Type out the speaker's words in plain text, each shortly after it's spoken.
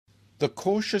The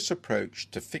cautious approach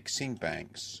to fixing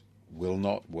banks will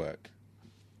not work.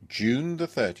 June the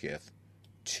 30th,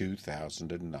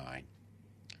 2009.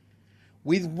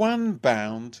 With one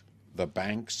bound, the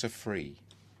banks are free,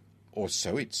 or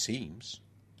so it seems.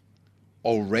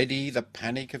 Already the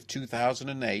panic of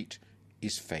 2008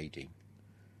 is fading.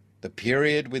 The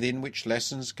period within which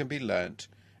lessons can be learnt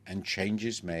and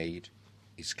changes made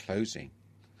is closing.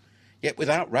 Yet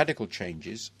without radical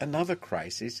changes, another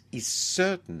crisis is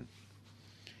certain.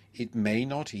 It may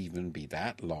not even be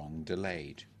that long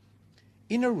delayed.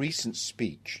 In a recent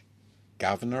speech,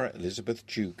 Governor Elizabeth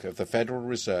Duke of the Federal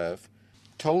Reserve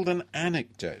told an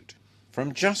anecdote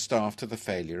from just after the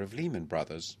failure of Lehman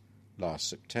Brothers last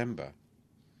September.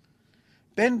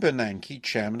 Ben Bernanke,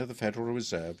 chairman of the Federal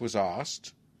Reserve, was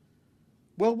asked,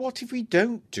 "Well, what if we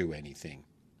don't do anything?"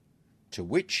 To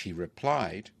which he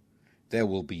replied, "There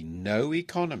will be no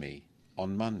economy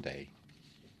on Monday."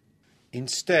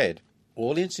 Instead,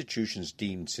 all institutions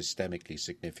deemed systemically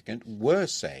significant were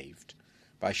saved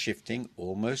by shifting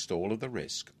almost all of the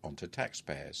risk onto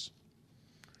taxpayers.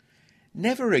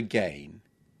 Never again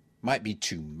might be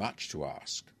too much to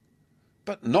ask,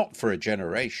 but not for a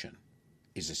generation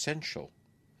is essential.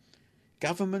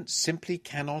 Governments simply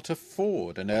cannot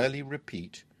afford an early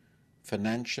repeat,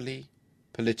 financially,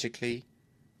 politically,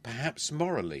 perhaps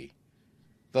morally.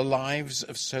 The lives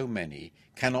of so many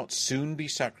cannot soon be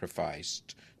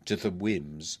sacrificed to the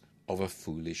whims of a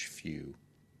foolish few.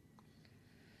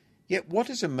 Yet what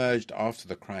has emerged after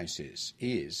the crisis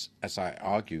is, as I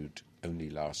argued only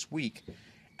last week,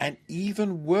 an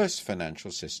even worse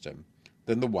financial system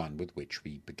than the one with which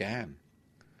we began.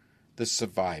 The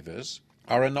survivors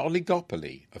are an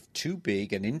oligopoly of too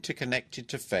big and interconnected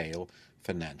to fail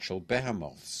financial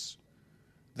behemoths.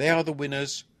 They are the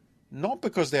winners not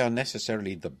because they are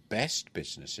necessarily the best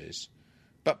businesses,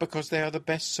 but because they are the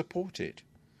best supported.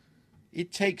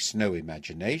 It takes no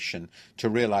imagination to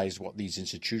realize what these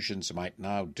institutions might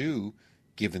now do,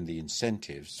 given the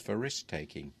incentives for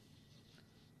risk-taking.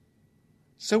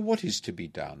 So what is to be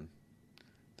done?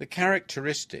 The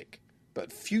characteristic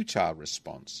but futile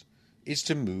response is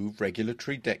to move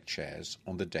regulatory deck chairs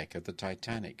on the deck of the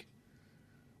Titanic.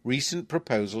 Recent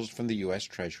proposals from the US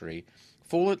Treasury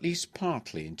fall at least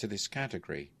partly into this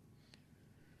category.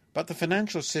 But the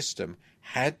financial system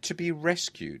had to be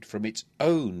rescued from its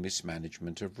own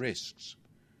mismanagement of risks.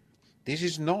 This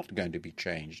is not going to be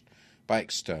changed by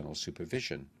external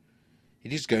supervision.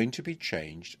 It is going to be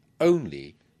changed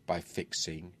only by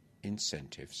fixing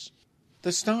incentives.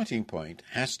 The starting point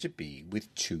has to be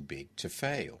with too big to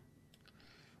fail.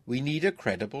 We need a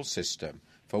credible system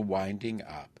for winding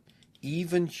up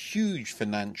even huge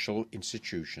financial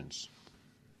institutions.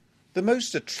 The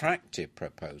most attractive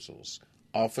proposals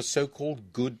are for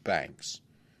so-called good banks,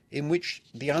 in which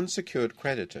the unsecured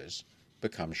creditors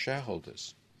become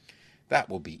shareholders. That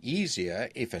will be easier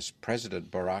if, as President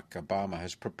Barack Obama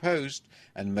has proposed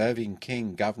and Mervyn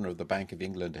King, Governor of the Bank of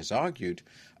England, has argued,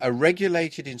 a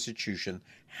regulated institution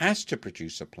has to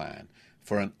produce a plan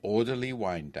for an orderly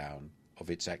wind-down of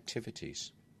its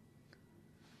activities.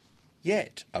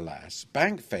 Yet, alas,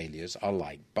 bank failures are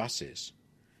like buses.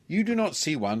 You do not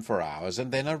see one for hours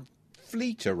and then a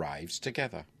fleet arrives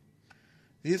together.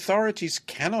 The authorities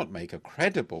cannot make a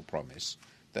credible promise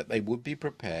that they would be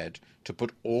prepared to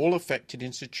put all affected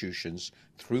institutions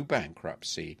through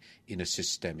bankruptcy in a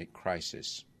systemic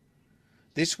crisis.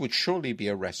 This would surely be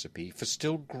a recipe for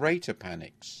still greater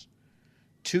panics.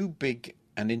 Too big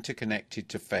and interconnected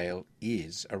to fail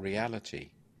is a reality,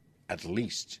 at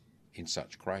least in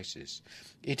such crises.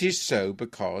 It is so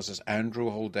because, as Andrew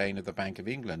Haldane of the Bank of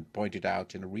England pointed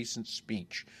out in a recent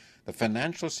speech, the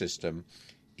financial system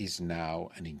is now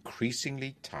an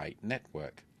increasingly tight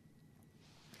network.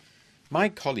 My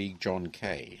colleague John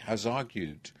Kay has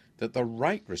argued that the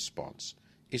right response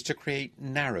is to create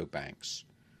narrow banks,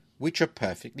 which are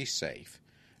perfectly safe,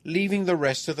 leaving the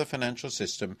rest of the financial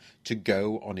system to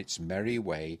go on its merry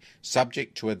way,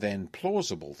 subject to a then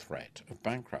plausible threat of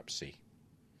bankruptcy.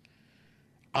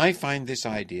 I find this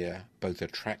idea both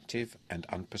attractive and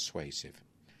unpersuasive.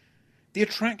 The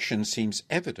attraction seems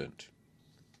evident.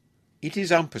 It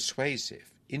is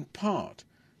unpersuasive, in part,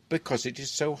 because it is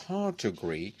so hard to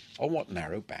agree on what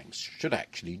narrow banks should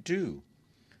actually do.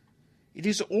 It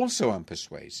is also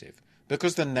unpersuasive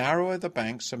because the narrower the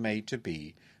banks are made to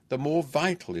be, the more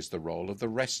vital is the role of the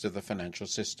rest of the financial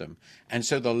system, and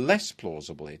so the less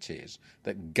plausible it is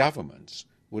that governments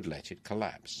would let it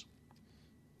collapse.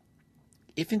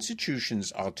 If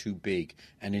institutions are too big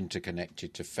and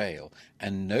interconnected to fail,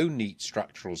 and no neat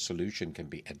structural solution can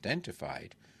be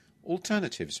identified,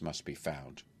 alternatives must be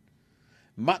found.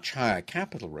 Much higher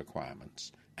capital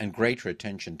requirements and greater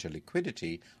attention to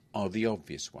liquidity are the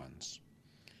obvious ones.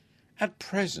 At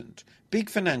present, big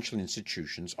financial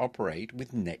institutions operate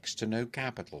with next to no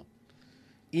capital.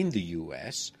 In the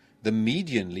US, the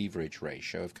median leverage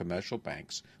ratio of commercial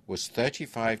banks was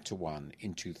 35-1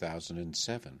 in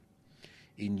 2007.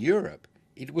 In Europe,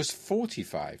 it was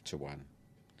 45-1.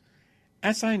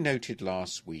 As I noted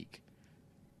last week,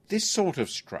 this sort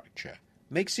of structure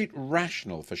makes it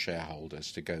rational for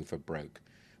shareholders to go for broke,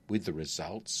 with the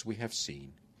results we have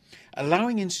seen.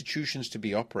 Allowing institutions to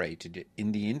be operated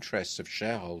in the interests of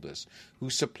shareholders who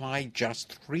supply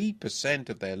just 3%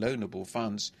 of their loanable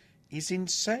funds is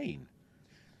insane.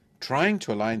 Trying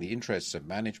to align the interests of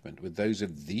management with those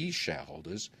of these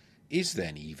shareholders is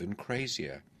then even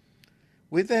crazier.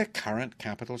 With their current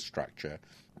capital structure,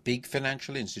 big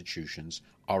financial institutions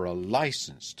are a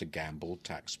license to gamble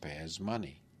taxpayers'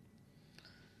 money.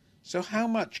 So how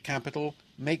much capital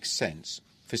makes sense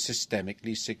for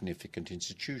systemically significant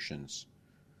institutions?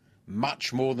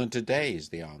 Much more than today is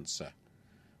the answer.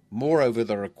 Moreover,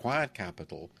 the required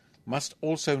capital must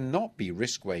also not be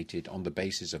risk-weighted on the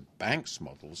basis of banks'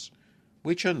 models,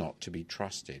 which are not to be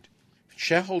trusted.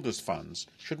 Shareholders' funds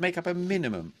should make up a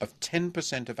minimum of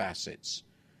 10% of assets.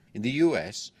 In the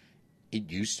US,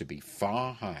 it used to be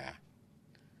far higher.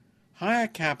 Higher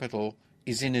capital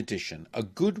is in addition a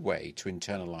good way to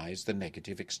internalize the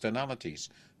negative externalities,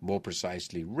 more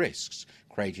precisely risks,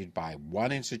 created by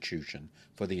one institution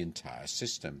for the entire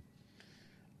system.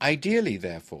 Ideally,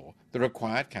 therefore, the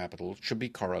required capital should be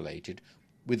correlated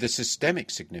with the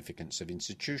systemic significance of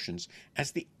institutions,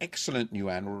 as the excellent new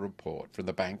annual report from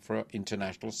the Bank for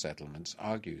International Settlements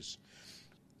argues.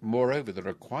 Moreover, the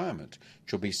requirement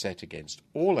should be set against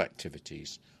all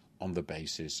activities on the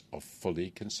basis of fully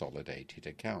consolidated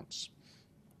accounts.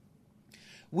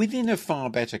 Within a far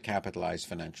better capitalized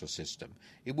financial system,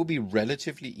 it will be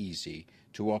relatively easy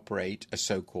to operate a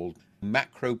so-called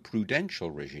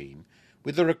macroprudential regime,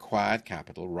 with the required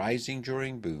capital rising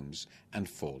during booms and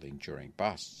falling during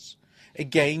busts.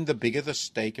 Again, the bigger the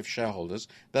stake of shareholders,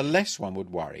 the less one would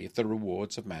worry if the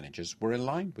rewards of managers were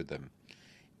aligned with them.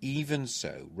 Even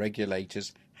so,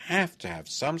 regulators have to have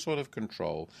some sort of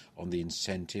control on the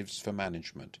incentives for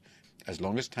management, as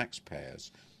long as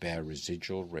taxpayers bear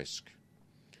residual risk.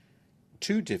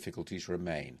 Two difficulties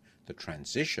remain: the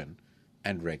transition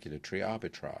and regulatory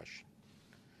arbitrage.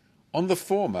 On the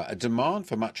former, a demand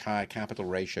for much higher capital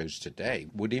ratios today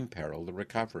would imperil the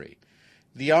recovery.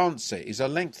 The answer is a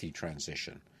lengthy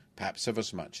transition, perhaps of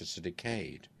as much as a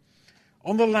decade.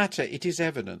 On the latter, it is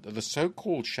evident that the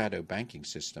so-called shadow banking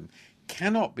system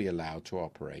cannot be allowed to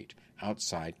operate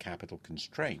outside capital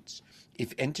constraints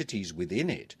if entities within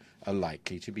it are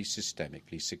likely to be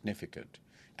systemically significant,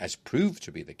 as proved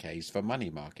to be the case for money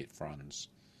market funds.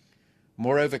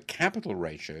 Moreover, capital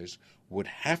ratios would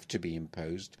have to be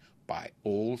imposed by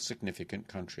all significant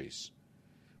countries.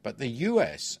 But the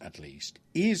US, at least,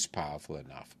 is powerful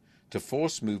enough to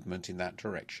force movement in that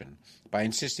direction by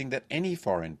insisting that any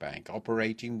foreign bank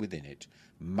operating within it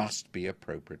must be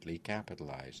appropriately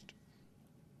capitalized.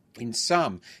 In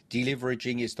sum,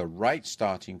 deleveraging is the right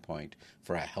starting point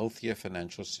for a healthier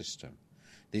financial system.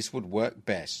 This would work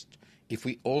best if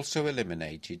we also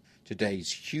eliminated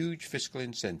today's huge fiscal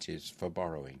incentives for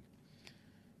borrowing.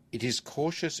 It is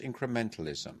cautious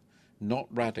incrementalism, not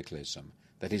radicalism,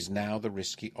 that is now the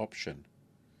risky option.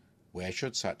 Where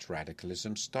should such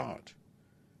radicalism start?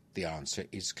 The answer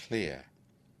is clear.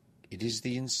 It is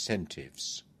the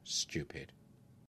incentives, stupid.